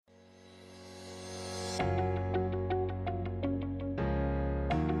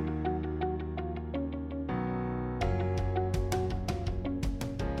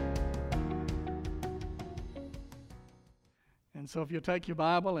And so if you'll take your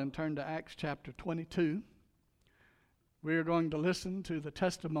Bible and turn to Acts chapter 22, we are going to listen to the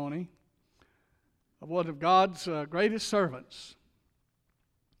testimony of one of God's greatest servants.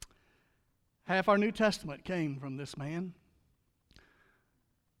 Half our New Testament came from this man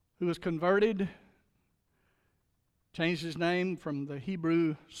who was converted, changed his name from the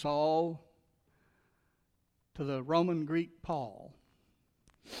Hebrew Saul to the Roman Greek Paul.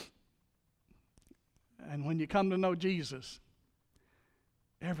 And when you come to know Jesus,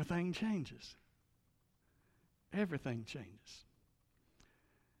 everything changes. Everything changes.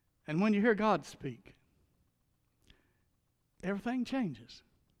 And when you hear God speak, everything changes.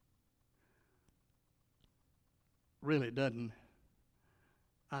 Really doesn't.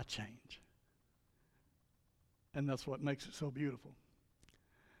 I change. And that's what makes it so beautiful.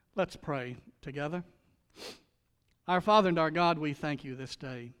 Let's pray together. Our Father and our God, we thank you this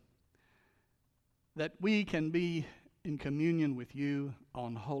day that we can be in communion with you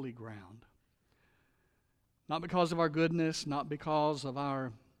on holy ground. Not because of our goodness, not because of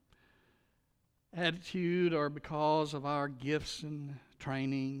our attitude or because of our gifts and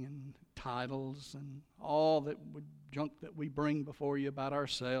training and titles and all that junk that we bring before you about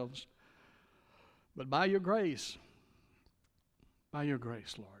ourselves, but by your grace,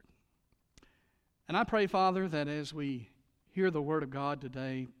 Lord. And I pray, Father, that as we hear the Word of God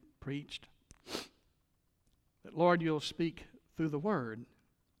today preached, that, Lord, you'll speak through the Word,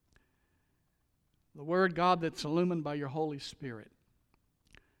 God, that's illumined by your Holy Spirit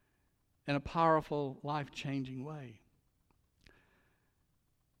in a powerful, life-changing way.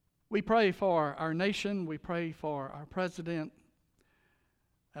 We pray for our nation, we pray for our president,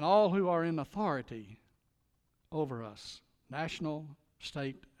 and all who are in authority over us, national,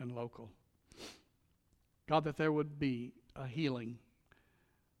 state, and local. God, that there would be a healing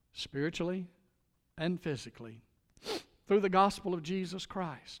spiritually and physically through the gospel of Jesus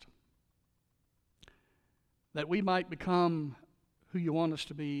Christ, that we might become who you want us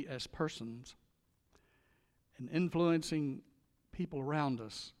to be as persons and influencing people around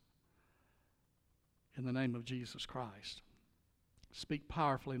us in the name of Jesus Christ. Speak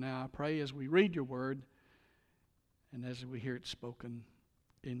powerfully now, I pray, as we read your word and as we hear it spoken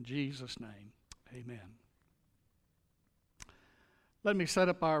in Jesus' name. Amen. Let me set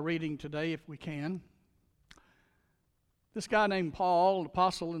up our reading today if we can. This guy named Paul, an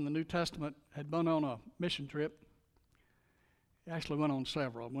apostle in the New Testament, had been on a mission trip. He actually went on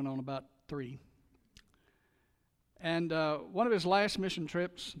several, went on about 3. And one of his last mission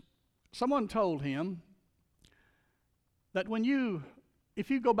trips, someone told him that if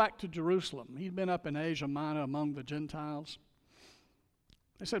you go back to Jerusalem, he'd been up in Asia Minor among the Gentiles.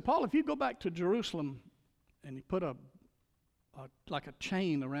 They said, Paul, if you go back to Jerusalem, and he put like a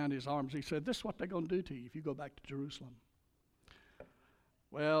chain around his arms, he said, this is what they're going to do to you if you go back to Jerusalem.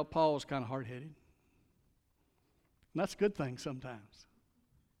 Well, Paul was kind of hard-headed. And that's a good thing sometimes.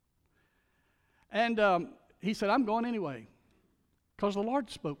 And he said, I'm going anyway, because the Lord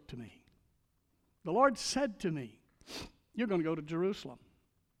spoke to me. The Lord said to me, you're going to go to Jerusalem.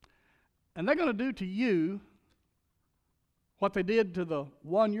 And they're going to do to you what they did to the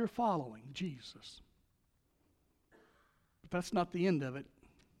one you're following, Jesus. But that's not the end of it.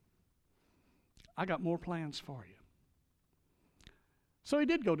 I got more plans for you. So he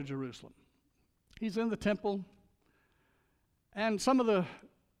did go to Jerusalem. He's in the temple. And some of the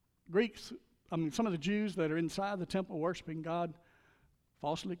Jews that are inside the temple worshiping God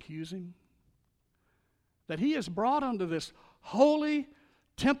falsely accuse him that he has brought unto this holy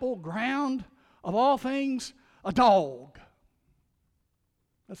temple ground of all things a dog.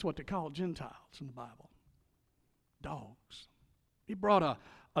 That's what they call Gentiles in the Bible. Dogs. He brought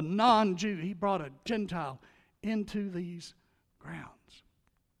a non-Jew, he brought a Gentile into these grounds.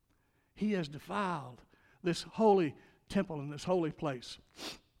 He has defiled this holy temple and this holy place.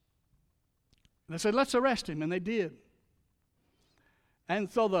 And they said, let's arrest him, and they did.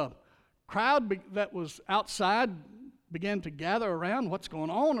 And so the crowd that was outside began to gather around what's going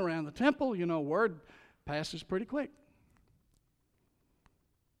on around the temple. You know, word passes pretty quick.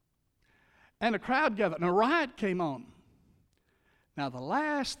 And a crowd gathered, and a riot came on. Now, the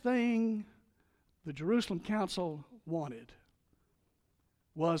last thing the Jerusalem Council wanted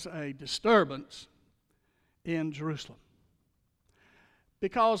was a disturbance in Jerusalem.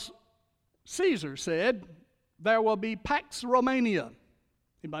 Because Caesar said there will be Pax Romana.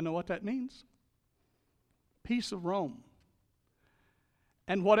 Anybody know what that means? Peace of Rome.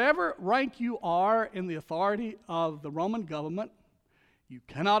 And whatever rank you are in the authority of the Roman government, you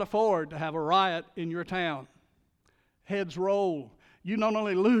cannot afford to have a riot in your town. Heads roll. You not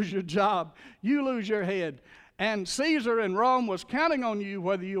only lose your job, you lose your head. And Caesar in Rome was counting on you,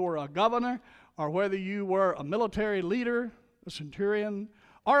 whether you were a governor or whether you were a military leader, a centurion,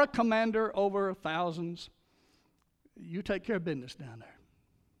 or a commander over thousands. You take care of business down there.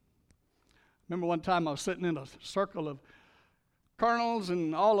 Remember one time I was sitting in a circle of colonels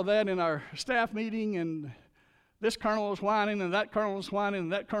and all of that in our staff meeting, and this colonel was whining, and that colonel was whining,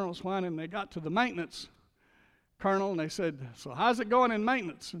 and that colonel was whining, and they got to the maintenance colonel, and they said, "So how's it going in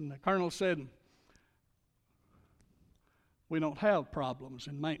maintenance?" And the colonel said, "We don't have problems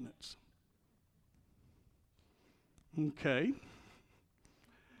in maintenance." Okay.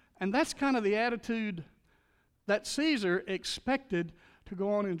 And that's kind of the attitude that Caesar expected to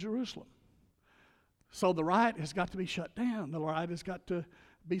go on in Jerusalem. So the riot has got to be shut down. The riot has got to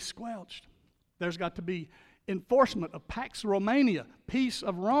be squelched. There's got to be enforcement of Pax Romana, peace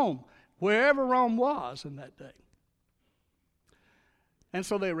of Rome, wherever Rome was in that day. And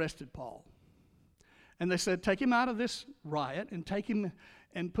so they arrested Paul. And they said, take him out of this riot and take him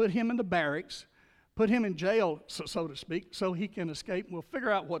and put him in the barracks, put him in jail, so to speak, so he can escape. We'll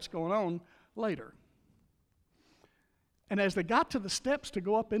figure out what's going on later. And as they got to the steps to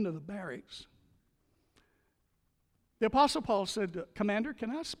go up into the barracks, the Apostle Paul said, "Commander, can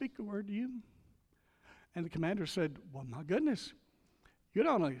I speak a word to you?" And the commander said, "Well, my goodness, you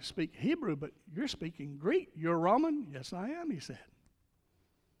don't only speak Hebrew, but you're speaking Greek. You're Roman?" "Yes, I am," he said.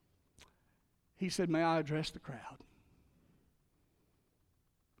 He said, "May I address the crowd?"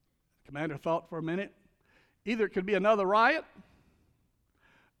 The commander thought for a minute. Either it could be another riot,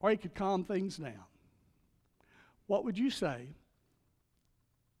 or he could calm things down. What would you say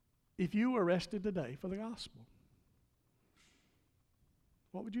if you were arrested today for the gospel?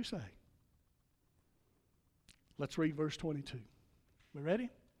 What would you say? Let's read verse 22. We ready?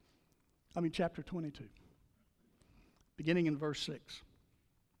 Chapter 22. Beginning in verse 6.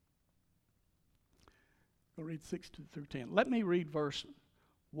 We'll read 6 through 10. Let me read verse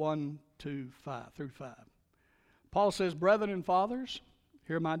 1 to 5 through 5. Paul says, "Brethren and fathers,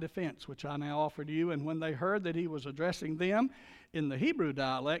 hear my defense, which I now offer to you." And when they heard that he was addressing them in the Hebrew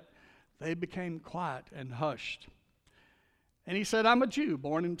dialect, they became quiet and hushed. And he said, "I'm a Jew,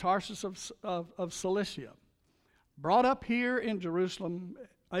 born in Tarsus of Cilicia, brought up here in Jerusalem,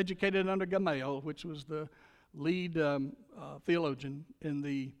 educated under Gamaliel, which was the lead theologian in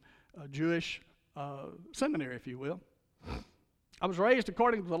the Jewish seminary, if you will. I was raised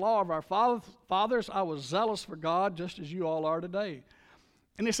according to the law of our fathers. I was zealous for God, just as you all are today."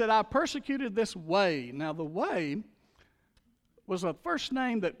 And he said, "I persecuted this way." Now, the way was a first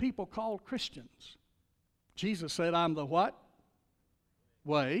name that people called Christians. Jesus said, "I'm the what?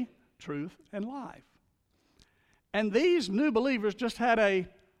 Way, truth, and life." And these new believers just had a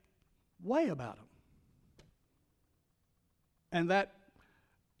way about them. And that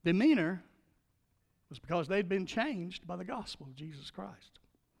demeanor was because they'd been changed by the gospel of Jesus Christ.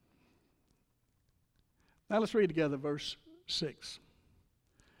 Now let's read together verse 6.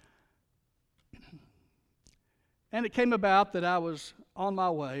 "And it came about that I was on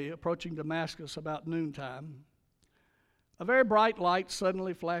my way, approaching Damascus about noontime. A very bright light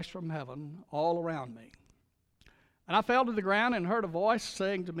suddenly flashed from heaven all around me. And I fell to the ground and heard a voice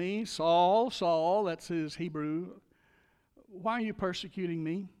saying to me, 'Saul, Saul,'" that's his Hebrew, "'why are you persecuting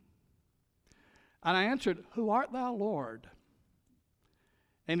me?' And I answered, 'Who art thou, Lord?'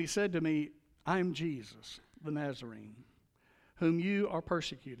 And he said to me, 'I am Jesus, the Nazarene, whom you are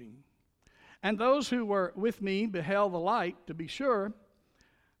persecuting.' And those who were with me beheld the light, to be sure,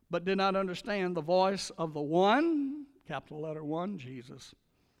 but did not understand the voice of the one," capital letter 1, Jesus,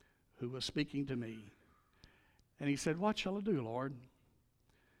 "who was speaking to me. And he said, 'What shall I do, Lord?'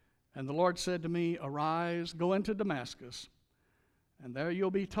 And the Lord said to me, 'Arise, go into Damascus, and there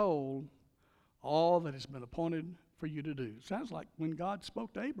you'll be told all that has been appointed for you to do.'" Sounds like when God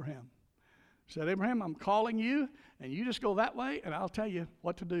spoke to Abraham. He said, "Abraham, I'm calling you, and you just go that way, and I'll tell you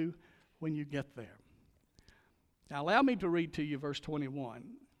what to do when you get there." Now allow me to read to you verse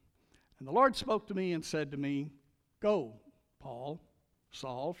 21. "And the Lord spoke to me and said to me, 'Go, Paul,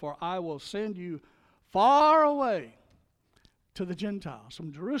 Saul, for I will send you far away to the Gentiles,'"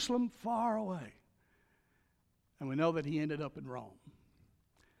 from Jerusalem far away. And we know that he ended up in Rome.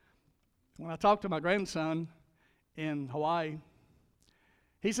 When I talked to my grandson in Hawaii,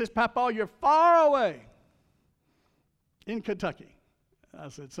 he says, "Papa, you're far away in Kentucky." I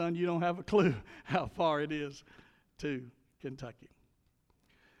said, "Son, you don't have a clue how far it is to Kentucky."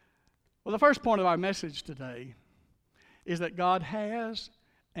 Well, the first point of our message today is that God has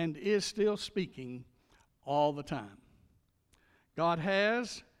and is still speaking all the time. God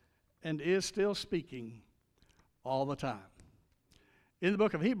has and is still speaking all the time. In the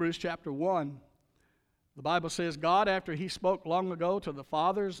book of Hebrews, chapter 1, the Bible says, God, after he spoke long ago to the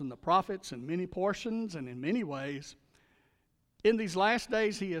fathers and the prophets in many portions and in many ways, in these last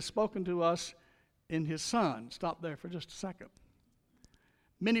days he has spoken to us in his Son. Stop there for just a second.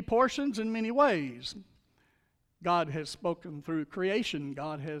 Many portions and many ways. God has spoken through creation.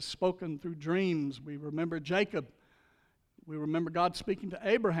 God has spoken through dreams. We remember Jacob. We remember God speaking to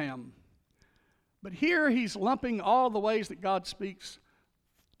Abraham. But here he's lumping all the ways that God speaks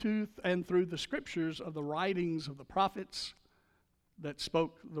to and through the scriptures of the writings of the prophets that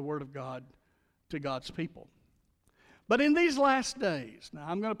spoke the word of God to God's people. But in these last days, now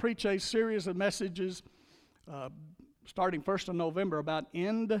I'm going to preach a series of messages starting 1st of November about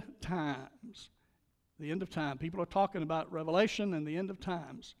end times. The end of time. People are talking about Revelation and the end of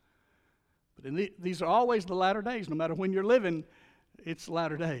times. But these are always the latter days. No matter when you're living, it's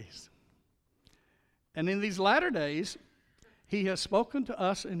latter days. And in these latter days, he has spoken to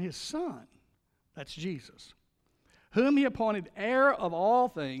us in his Son, that's Jesus, whom he appointed heir of all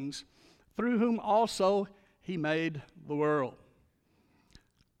things, through whom also he made the world.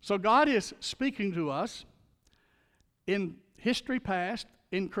 So God is speaking to us in history past,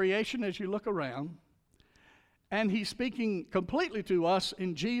 in creation as you look around, and he's speaking completely to us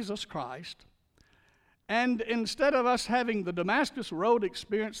in Jesus Christ. And instead of us having the Damascus Road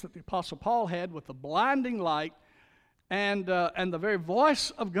experience that the Apostle Paul had with the blinding light and the very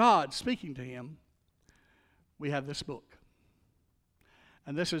voice of God speaking to him, we have this book.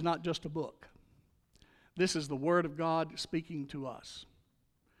 And this is not just a book. This is the Word of God speaking to us.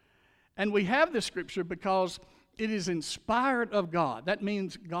 And we have this scripture because it is inspired of God. That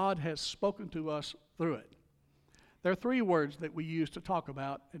means God has spoken to us through it. There are three words that we use to talk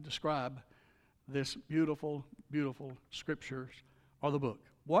about and describe this beautiful, beautiful scriptures or the book.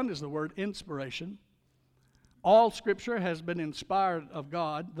 One is the word inspiration. All scripture has been inspired of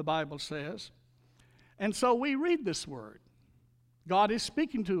God, the Bible says. And so we read this word. God is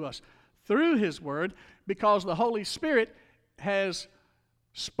speaking to us through his word because the Holy Spirit has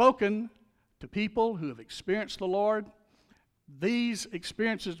spoken to people who have experienced the Lord. These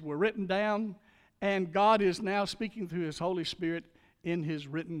experiences were written down, and God is now speaking through his Holy Spirit in his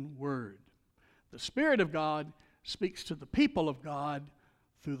written word. The Spirit of God speaks to the people of God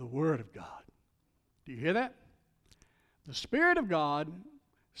through the Word of God. Do you hear that? The Spirit of God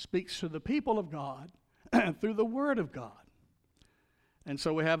speaks to the people of God through the Word of God. And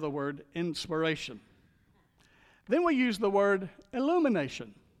so we have the word inspiration. Then we use the word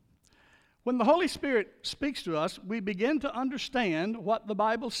illumination. When the Holy Spirit speaks to us, we begin to understand what the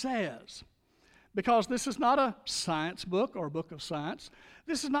Bible says. Because this is not a science book or a book of science.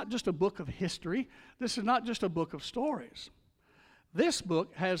 This is not just a book of history. This is not just a book of stories. This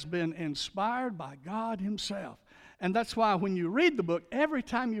book has been inspired by God himself. And that's why when you read the book, every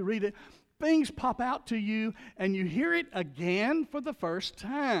time you read it, things pop out to you and you hear it again for the first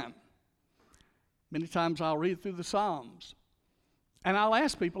time. Many times I'll read through the Psalms. And I'll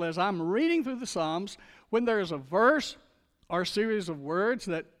ask people as I'm reading through the Psalms, when there's a verse or a series of words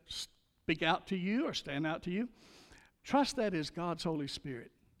that speak out to you or stand out to you, trust that is God's Holy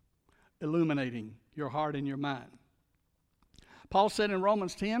Spirit illuminating your heart and your mind. Paul said in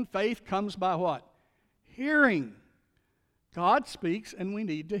Romans 10, faith comes by what? Hearing. God speaks and we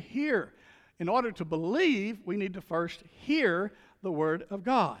need to hear. In order to believe, we need to first hear the Word of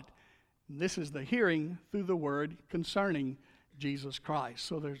God. And this is the hearing through the Word concerning Jesus Christ.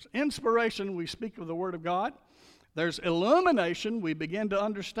 So there's inspiration, we speak of the Word of God. There's illumination, we begin to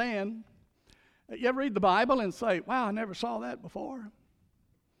understand. You ever read the Bible and say, wow, I never saw that before?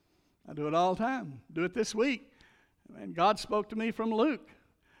 I do it all the time. Do it this week. And God spoke to me from Luke.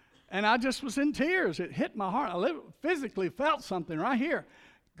 And I just was in tears. It hit my heart. I physically felt something right here.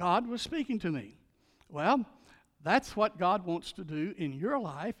 God was speaking to me. Well, that's what God wants to do in your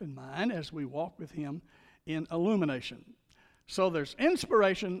life and mine as we walk with him in illumination. So there's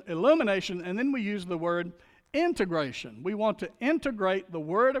inspiration, illumination, and then we use the word integration. We want to integrate the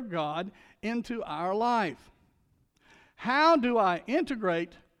Word of God into our life. How do I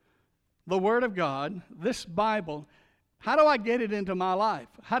integrate the Word of God, this Bible? How do I get it into my life?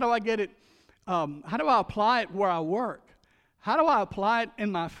 How do I get it? How do I apply it where I work? How do I apply it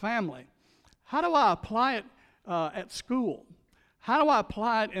in my family? How do I apply it at school? How do I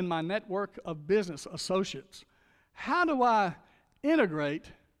apply it in my network of business associates? How do I integrate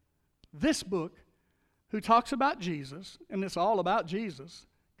this book who talks about Jesus, and it's all about Jesus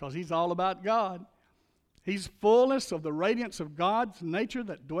because he's all about God? He's fullness of the radiance of God's nature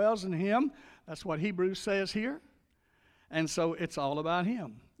that dwells in him. That's what Hebrews says here. And so it's all about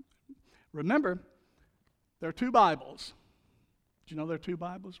him. Remember, there are two Bibles. Did you know there are two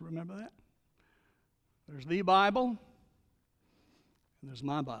Bibles? Remember that? There's the Bible, and there's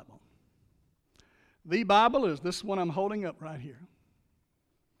my Bible. The Bible is this one I'm holding up right here.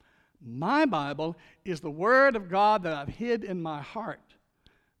 My Bible is the Word of God that I've hid in my heart,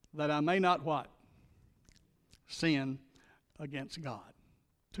 that I may not what? Sin against God.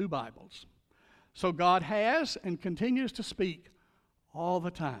 Two Bibles. So God has and continues to speak all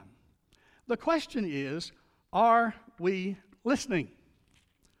the time. The question is, are we listening?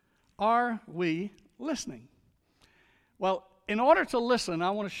 Are we listening? Well, in order to listen,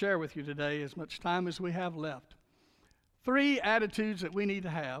 I want to share with you today, as much time as we have left, 3 attitudes that we need to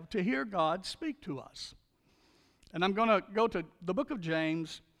have to hear God speak to us. And I'm going to go to the book of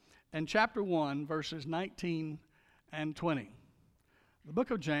James and chapter 1, verses 19 and 20. The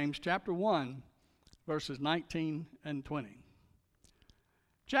book of James, chapter 1, verses 19 and 20.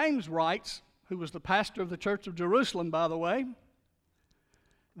 James writes, who was the pastor of the church of Jerusalem, by the way,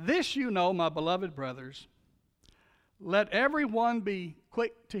 "This you know, my beloved brothers, let everyone be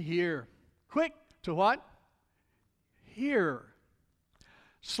quick to hear." Quick to what? Hear.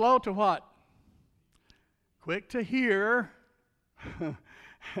 Slow to what? Quick to hear.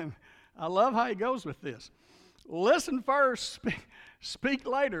 And I love how he goes with this. Listen first, speak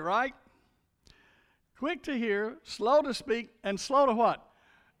later, right? Quick to hear, slow to speak, and slow to what?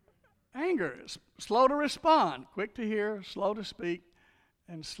 Anger. Slow to respond. Quick to hear, slow to speak,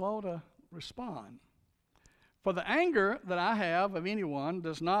 and slow to respond. For the anger that I have of anyone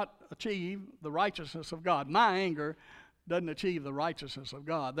does not achieve the righteousness of God. My anger doesn't achieve the righteousness of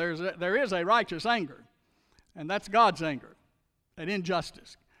God. There is a righteous anger, and that's God's anger at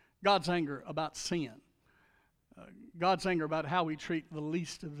injustice. God's anger about sin. God's anger about how we treat the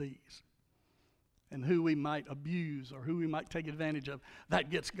least of these and who we might abuse or who we might take advantage of. That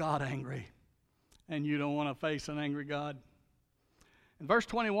gets God angry, and you don't want to face an angry God. In verse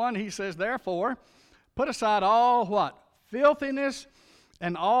 21, he says, "Therefore, put aside all what? Filthiness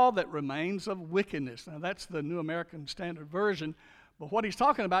and all that remains of wickedness." Now, that's the New American Standard Version. But what he's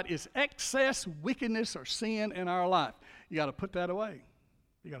talking about is excess wickedness or sin in our life. You got to put that away.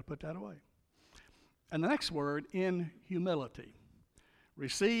 You got to put that away. And the next word, in humility.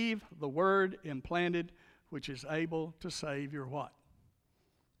 Receive the word implanted, which is able to save your what?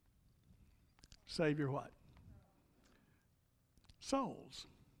 Save your what? Souls.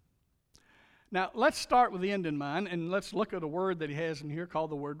 Now, let's start with the end in mind, and let's look at a word that he has in here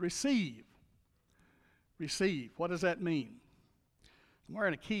called the word receive. Receive. What does that mean? I'm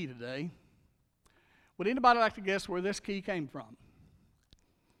wearing a key today. Would anybody like to guess where this key came from?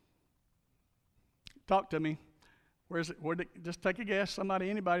 Talk to me. Where's it? Just take a guess. Somebody,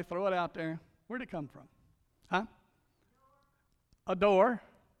 anybody, throw it out there. Where'd it come from? Huh? A door.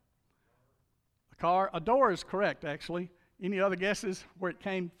 A car. A door is correct, actually. Any other guesses where it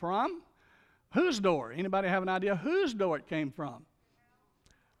came from? Whose door? Anybody have an idea whose door it came from?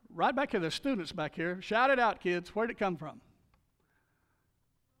 Right back here, the students back here. Shout it out, kids. Where'd it come from?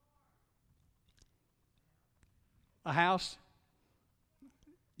 A house?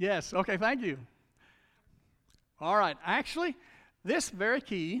 Yes. Okay, thank you. All right. Actually, this very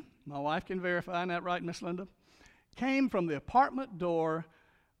key, my wife can verify, isn't that right, Miss Linda? Came from the apartment door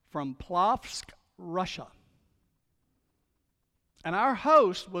from Plovsk, Russia. And our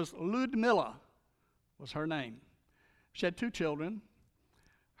host was Ludmilla, was her name. She had 2 children.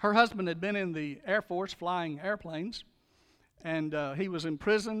 Her husband had been in the Air Force flying airplanes, and he was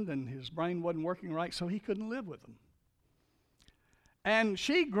imprisoned, and his brain wasn't working right, so he couldn't live with them. And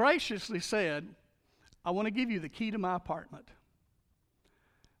she graciously said, "I want to give you the key to my apartment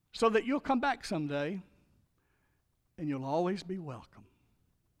so that you'll come back someday and you'll always be welcome."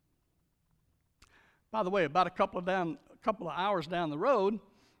 By the way, about a couple of hours down the road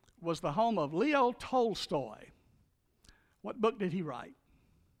was the home of Leo Tolstoy. What book did he write?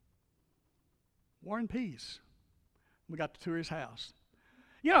 War and Peace. We got to tour his house.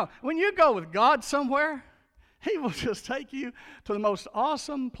 You know, when you go with God somewhere, he will just take you to the most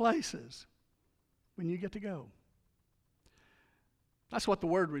awesome places when you get to go. That's what the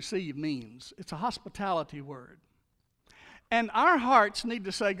word receive means. It's a hospitality word. And our hearts need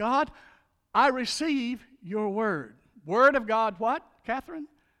to say, "God, I receive your word." Word of God, what, Catherine?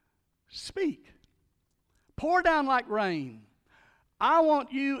 Speak. Pour down like rain. I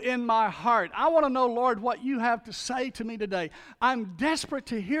want you in my heart. I want to know, Lord, what you have to say to me today. I'm desperate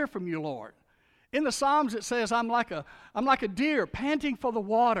to hear from you, Lord. In the Psalms it says, I'm like a deer panting for the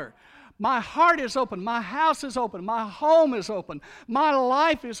water. My heart is open. My house is open. My home is open. My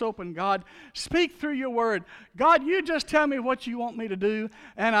life is open, God. Speak through your word. God, you just tell me what you want me to do,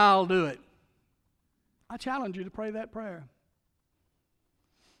 and I'll do it. I challenge you to pray that prayer.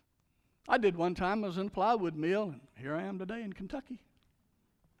 I did one time. I was in a plywood mill, and here I am today in Kentucky.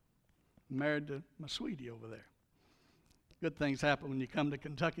 Married to my sweetie over there. Good things happen when you come to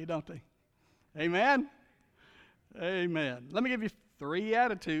Kentucky, don't they? Amen? Amen. Let me give you 3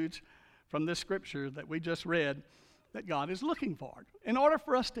 attitudes from this scripture that we just read that God is looking for in order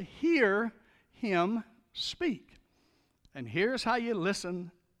for us to hear Him speak. And here's how you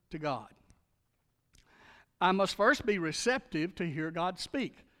listen to God. I must first be receptive to hear God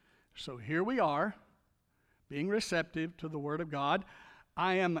speak. So here we are, being receptive to the Word of God.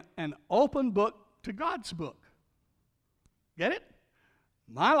 I am an open book to God's book. Get it?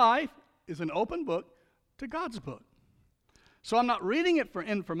 My life is an open book to God's book. So I'm not reading it for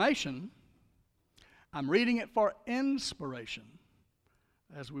information. I'm reading it for inspiration,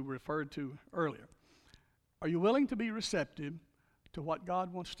 as we referred to earlier. Are you willing to be receptive to what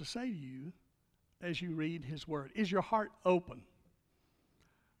God wants to say to you as you read His Word? Is your heart open?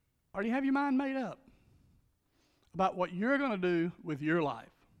 Or do you have your mind made up about what you're going to do with your life?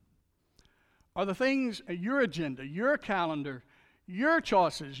 Are the things, your agenda, your calendar, your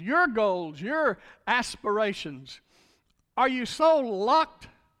choices, your goals, your aspirations, are you so locked,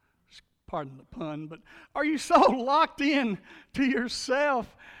 pardon the pun, but are you so locked in to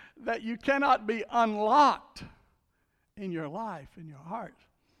yourself that you cannot be unlocked in your life, in your heart,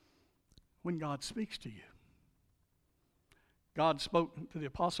 when God speaks to you? God spoke to the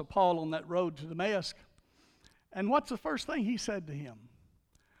Apostle Paul on that road to Damascus. And what's the first thing he said to him?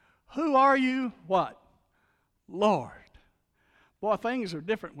 Who are you? What? Lord. Boy, things are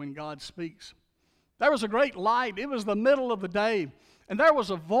different when God speaks. There was a great light. It was the middle of the day, and there was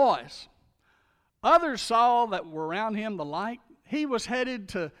a voice. Others saw that were around him the light. He was headed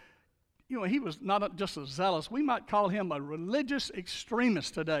to, he was not just a zealous. We might call him a religious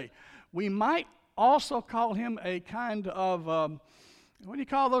extremist today. We might also call him a kind of, what do you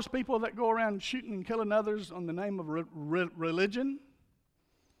call those people that go around shooting and killing others on the name of religion?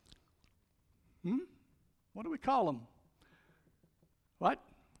 What do we call them? What?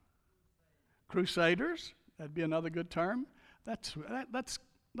 Crusaders. That'd be another good term. That's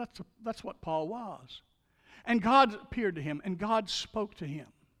what Paul was. And God appeared to him, and God spoke to him.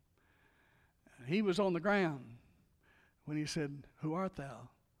 And he was on the ground when he said, "Who art thou,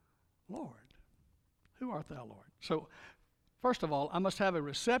 Lord? Who art thou, Lord?" So, first of all, I must have a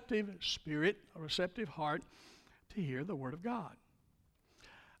receptive spirit, a receptive heart to hear the Word of God.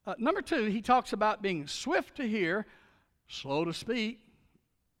 Number 2, he talks about being swift to hear, slow to speak,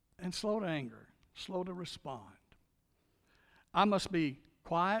 and slow to anger, slow to respond. I must be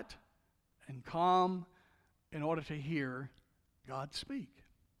quiet and calm in order to hear God speak.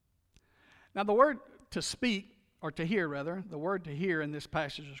 Now, the word to speak, or to hear rather, the word to hear in this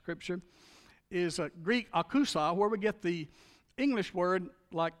passage of Scripture is Greek akusa, where we get the English word,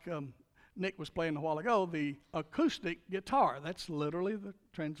 like Nick was playing a while ago, the acoustic guitar. That's literally the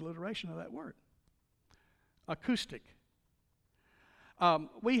transliteration of that word. Acoustic.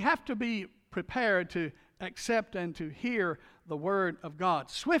 We have to be prepared to accept and to hear the Word of God.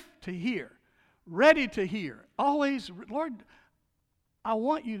 Swift to hear, ready to hear. Always, Lord, I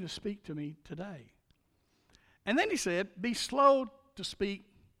want you to speak to me today. And then he said, be slow to speak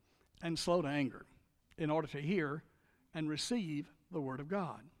and slow to anger in order to hear and receive the Word of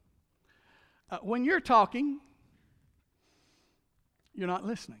God. When you're talking, you're not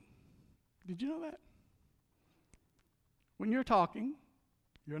listening. Did you know that? When you're talking,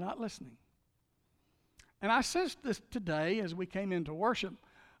 you're not listening. And I sensed this today as we came into worship,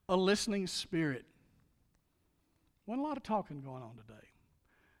 a listening spirit. Wasn't a lot of talking going on today.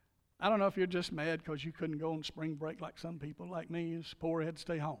 I don't know if you're just mad because you couldn't go on spring break like some people like me who's poor had to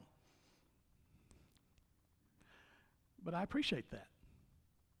stay home. But I appreciate that.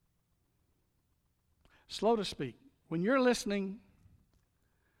 Slow to speak. When you're listening,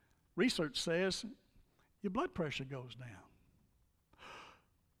 research says your blood pressure goes down.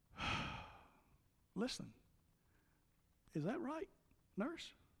 Listen. Is that right, nurse?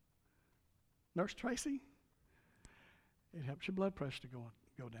 Nurse Tracy? It helps your blood pressure to go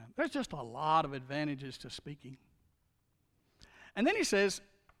down. There's just a lot of advantages to speaking. And then he says,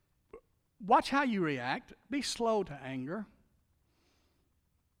 watch how you react. Be slow to anger.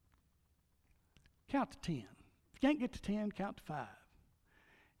 Count to 10. If you can't get to 10, count to 5.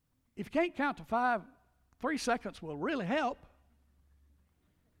 If you can't count to 5, 3 seconds will really help.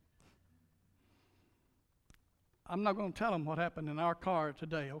 I'm not going to tell them what happened in our car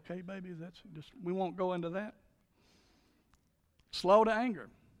today, okay, baby? We won't go into that. Slow to anger.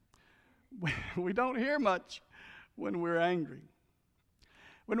 We don't hear much when we're angry.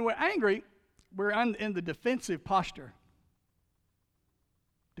 When we're angry, we're in the defensive posture.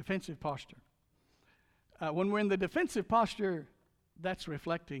 Defensive posture. When we're in the defensive posture, that's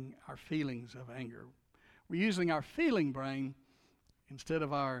reflecting our feelings of anger. We're using our feeling brain instead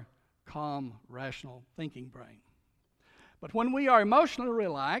of our calm, rational thinking brain. But when we are emotionally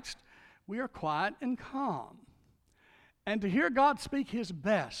relaxed, we are quiet and calm. And to hear God speak His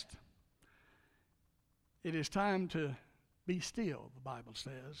best, it is time to be still, the Bible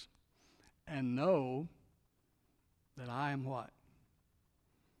says, and know that I am what?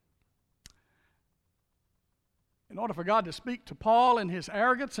 In order for God to speak to Paul in his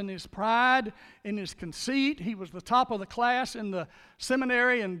arrogance and his pride, in his conceit, he was the top of the class in the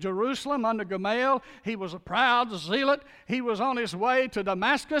seminary in Jerusalem under Gamaliel. He was a proud zealot. He was on his way to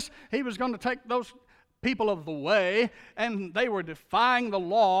Damascus. He was going to take those people of the way, and they were defying the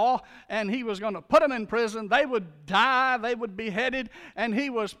law, and he was going to put them in prison. They would die. They would be beheaded, and he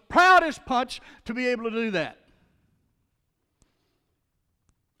was proud as punch to be able to do that.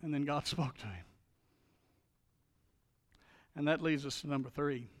 And then God spoke to him. And that leads us to number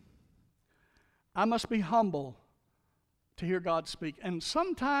 3. I must be humble to hear God speak. And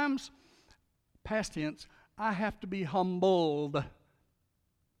sometimes, past tense, I have to be humbled.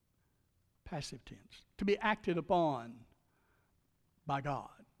 Passive tense. To be acted upon by God.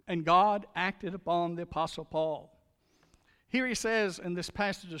 And God acted upon the Apostle Paul. Here he says in this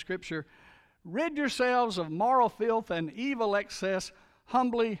passage of Scripture, rid yourselves of moral filth and evil excess,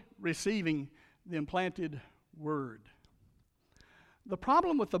 humbly receiving the implanted word. The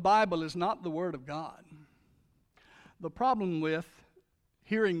problem with the Bible is not the Word of God. The problem with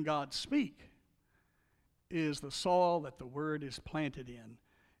hearing God speak is the soil that the Word is planted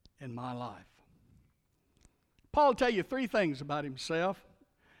in my life. Paul will tell you 3 things about himself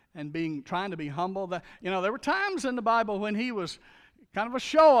and trying to be humble. There were times in the Bible when he was kind of a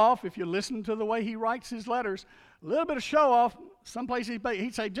show-off. If you listen to the way he writes his letters, a little bit of show-off. Some places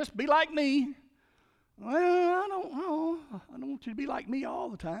he'd say, just be like me. Well, I don't know. I don't want you to be like me all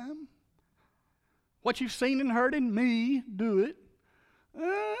the time. What you've seen and heard in me, do it.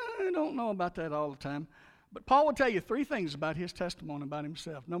 I don't know about that all the time. But Paul will tell you 3 things about his testimony about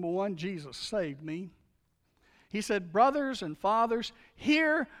himself. Number 1, Jesus saved me. He said, brothers and fathers,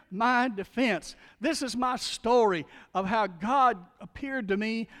 hear my defense. This is my story of how God appeared to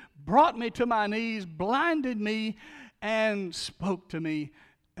me, brought me to my knees, blinded me, and spoke to me,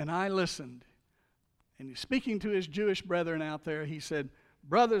 and I listened. And he's speaking to his Jewish brethren out there. He said,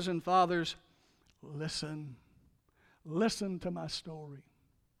 brothers and fathers, listen. Listen to my story.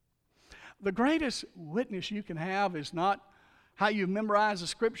 The greatest witness you can have is not how you memorize the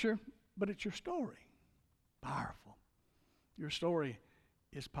Scripture, but it's your story. Powerful. Your story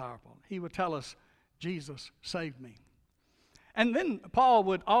is powerful. He would tell us, Jesus saved me. And then Paul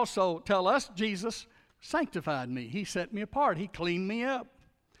would also tell us, Jesus sanctified me. He set me apart. He cleaned me up.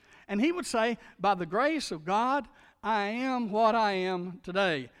 And he would say, by the grace of God, I am what I am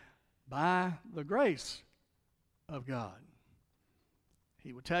today. By the grace of God.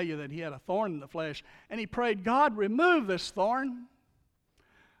 He would tell you that he had a thorn in the flesh, and he prayed, God, remove this thorn.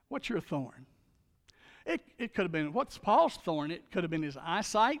 What's your thorn? It could have been, what's Paul's thorn? It could have been his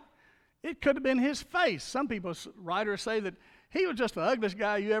eyesight. It could have been his face. Some writers say that he was just the ugliest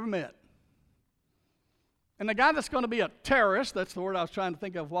guy you ever met. And the guy that's going to be a terrorist, that's the word I was trying to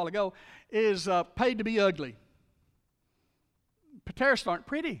think of a while ago, is paid to be ugly. But terrorists aren't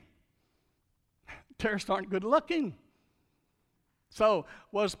pretty. Terrorists aren't good looking. So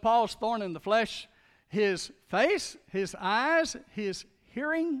was Paul's thorn in the flesh his face, his eyes, his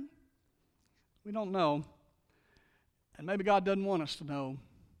hearing? We don't know. And maybe God doesn't want us to know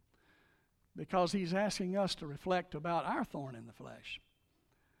because he's asking us to reflect about our thorn in the flesh.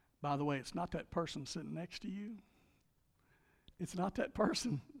 By the way, it's not that person sitting next to you. It's not that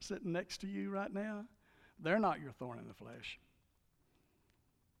person sitting next to you right now. They're not your thorn in the flesh.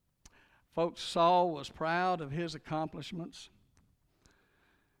 Folks, Saul was proud of his accomplishments.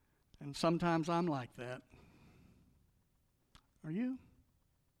 And sometimes I'm like that. Are you?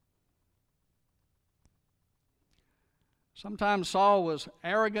 Sometimes Saul was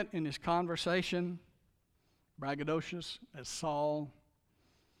arrogant in his conversation, braggadocious as Saul.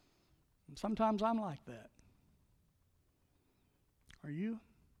 And sometimes I'm like that. Are you?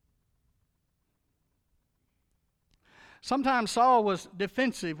 Sometimes Saul was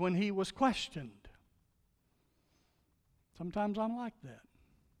defensive when he was questioned. Sometimes I'm like that.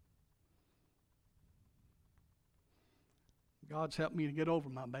 God's helped me to get over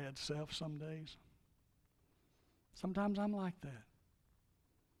my bad self some days. Sometimes I'm like that.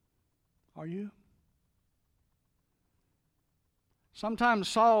 Are you? Sometimes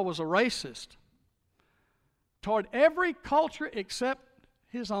Saul was a racist toward every culture except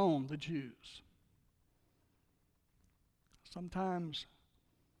his own, the Jews. Sometimes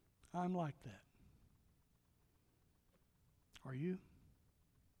I'm like that. Are you?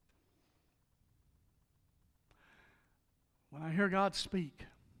 When I hear God speak,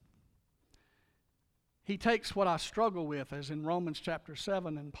 He takes what I struggle with, as in Romans chapter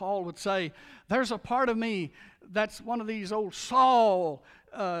 7, and Paul would say, there's a part of me that's one of these old Saul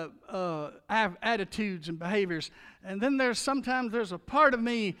attitudes and behaviors. And then sometimes there's a part of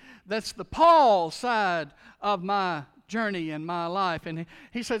me that's the Paul side of my journey in my life. And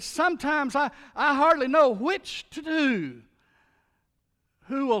he said, sometimes I hardly know which to do.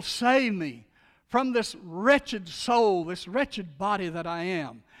 Who will save me from this wretched soul, this wretched body that I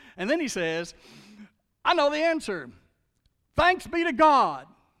am? And then he says, I know the answer. Thanks be to God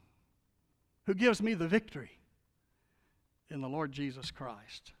who gives me the victory in the Lord Jesus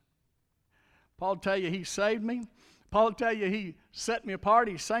Christ. Paul tell you He saved me. Paul tell you He set me apart.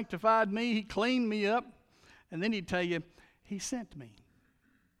 He sanctified me. He cleaned me up. And then He'd tell you He sent me.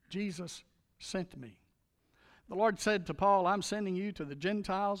 Jesus sent me. The Lord said to Paul, I'm sending you to the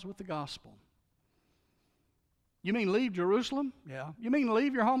Gentiles with the gospel. You mean leave Jerusalem? Yeah. You mean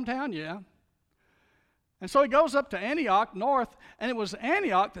leave your hometown? Yeah. And so he goes up to Antioch north, and it was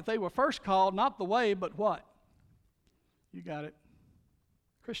Antioch that they were first called, not the way, but what? You got it.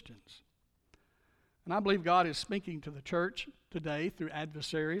 Christians. And I believe God is speaking to the church today through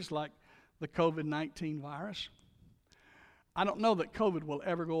adversaries like the COVID-19 virus. I don't know that COVID will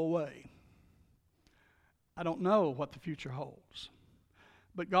ever go away. I don't know what the future holds.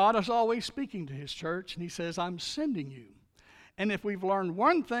 But God is always speaking to His church, and He says, I'm sending you. And if we've learned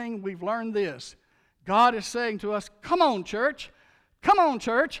one thing, we've learned this. God is saying to us, come on, church. Come on,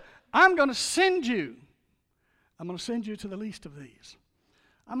 church. I'm going to send you. I'm going to send you to the least of these.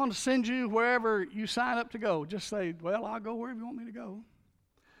 I'm going to send you wherever you sign up to go. Just say, well, I'll go wherever you want me to go.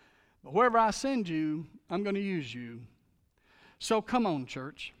 But wherever I send you, I'm going to use you. So come on,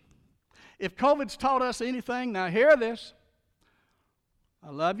 church. If COVID's taught us anything, now hear this.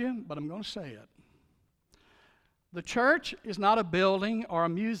 I love you, but I'm going to say it. The church is not a building or a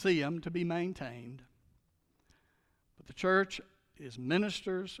museum to be maintained. But the church is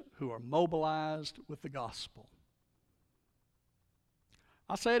ministers who are mobilized with the gospel.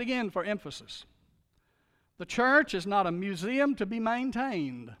 I'll say it again for emphasis. The church is not a museum to be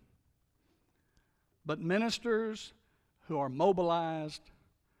maintained, but ministers who are mobilized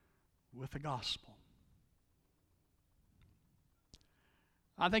with the gospel.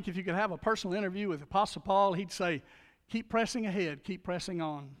 I think if you could have a personal interview with Apostle Paul, he'd say, keep pressing ahead, keep pressing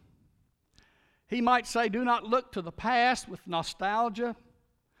on. He might say, do not look to the past with nostalgia,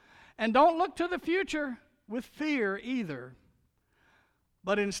 and don't look to the future with fear either,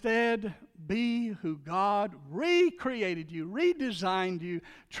 but instead be who God recreated you, redesigned you,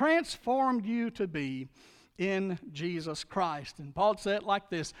 transformed you to be in Jesus Christ. And Paul said it like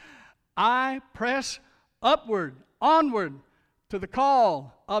this, I press upward, onward, to the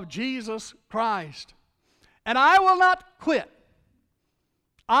call of Jesus Christ. And I will not quit.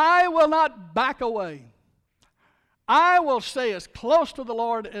 I will not back away. I will stay as close to the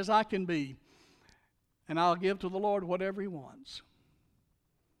Lord as I can be. And I'll give to the Lord whatever He wants.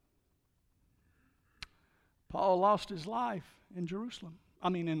 Paul lost his life in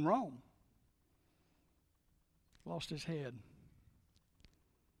in Rome. Lost his head.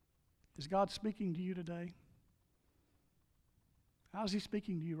 Is God speaking to you today? How is He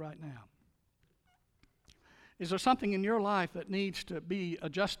speaking to you right now? Is there something in your life that needs to be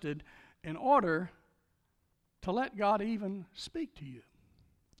adjusted in order to let God even speak to you?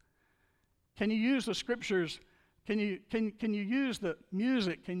 Can you use the scriptures? Can you use the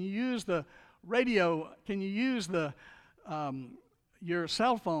music? Can you use the radio? Can you use your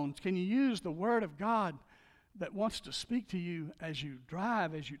cell phones? Can you use the Word of God that wants to speak to you as you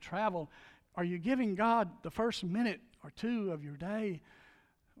drive, as you travel? Are you giving God the first minute or two of your day,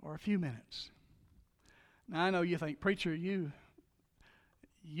 or a few minutes? Now, I know you think, preacher, you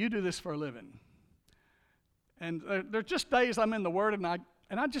do this for a living. And there's just days I'm in the Word, and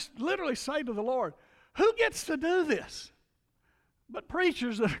I just literally say to the Lord, who gets to do this but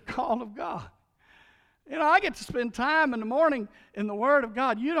preachers that are called of God? You know, I get to spend time in the morning in the Word of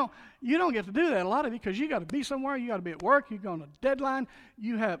God. You don't get to do that, a lot of you, because you got to be somewhere, you got to be at work, you're on a deadline,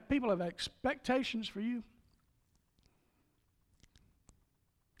 people have expectations for you.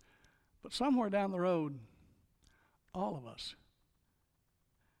 But somewhere down the road, all of us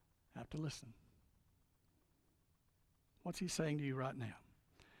have to listen. What's he saying to you right now?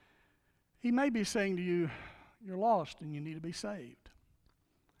 He may be saying to you, you're lost and you need to be saved.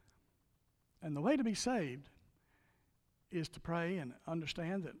 And the way to be saved is to pray and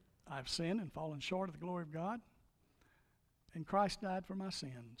understand that I've sinned and fallen short of the glory of God, and Christ died for my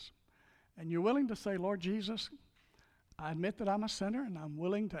sins. And you're willing to say, Lord Jesus, I admit that I'm a sinner, and I'm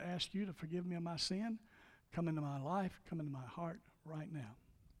willing to ask you to forgive me of my sin. Come into my life, come into my heart right now.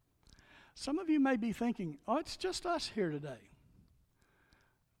 Some of you may be thinking, oh, it's just us here today.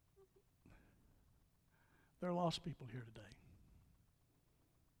 There are lost people here today.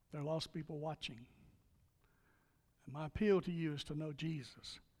 There are lost people watching. And my appeal to you is to know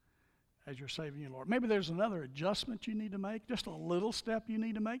Jesus as your Savior and your Lord. Maybe there's another adjustment you need to make, just a little step you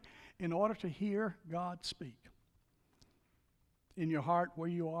need to make in order to hear God speak. In your heart, where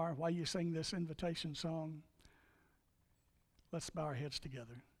you are, while you sing this invitation song, let's bow our heads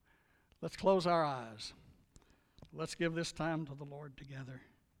together. Let's close our eyes. Let's give this time to the Lord together,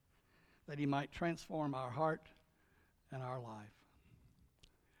 that he might transform our heart and our life.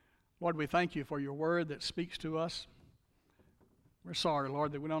 Lord, we thank you for your word that speaks to us. We're sorry,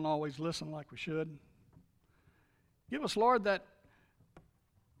 Lord, that we don't always listen like we should. Give us, Lord, that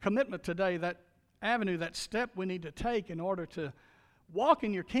commitment today, that avenue, that step we need to take in order to walk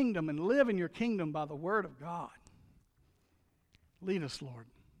in your kingdom and live in your kingdom by the word of God. Lead us, Lord,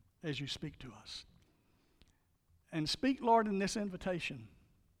 as you speak to us. And speak, Lord, in this invitation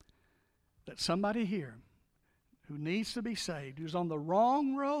that somebody here who needs to be saved, who's on the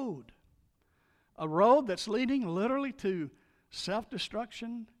wrong road, a road that's leading literally to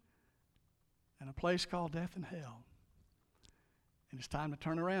self-destruction and a place called death and hell. And it's time to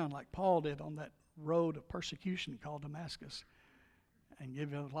turn around like Paul did on that road of persecution called Damascus and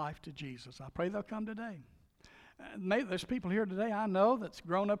give your life to Jesus. I pray they'll come today. Maybe there's people here today I know that's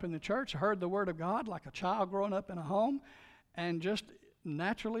grown up in the church, heard the Word of God like a child growing up in a home, and just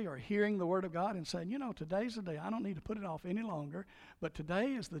naturally are hearing the Word of God and saying, you know, today's the day. I don't need to put it off any longer, but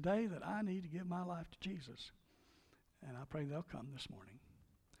today is the day that I need to give my life to Jesus. And I pray they'll come this morning.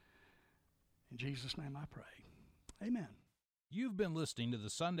 In Jesus' name I pray. Amen. You've been listening to the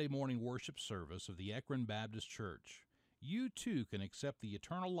Sunday morning worship service of the Ekron Baptist Church. You too can accept the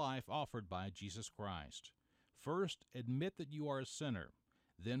eternal life offered by Jesus Christ. First, admit that you are a sinner.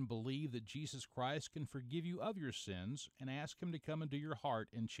 Then believe that Jesus Christ can forgive you of your sins and ask him to come into your heart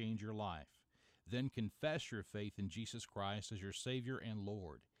and change your life. Then confess your faith in Jesus Christ as your Savior and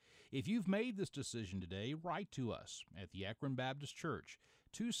Lord. If you've made this decision today, write to us at the Ekron Baptist Church,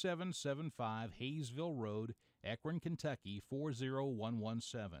 2775 Hayesville Road, Ekron, Kentucky,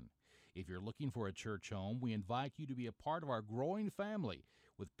 40117. If you're looking for a church home, we invite you to be a part of our growing family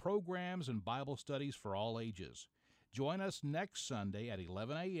with programs and Bible studies for all ages. Join us next Sunday at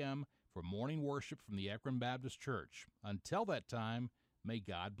 11 a.m. for morning worship from the Ekron Baptist Church. Until that time, may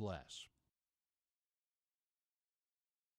God bless.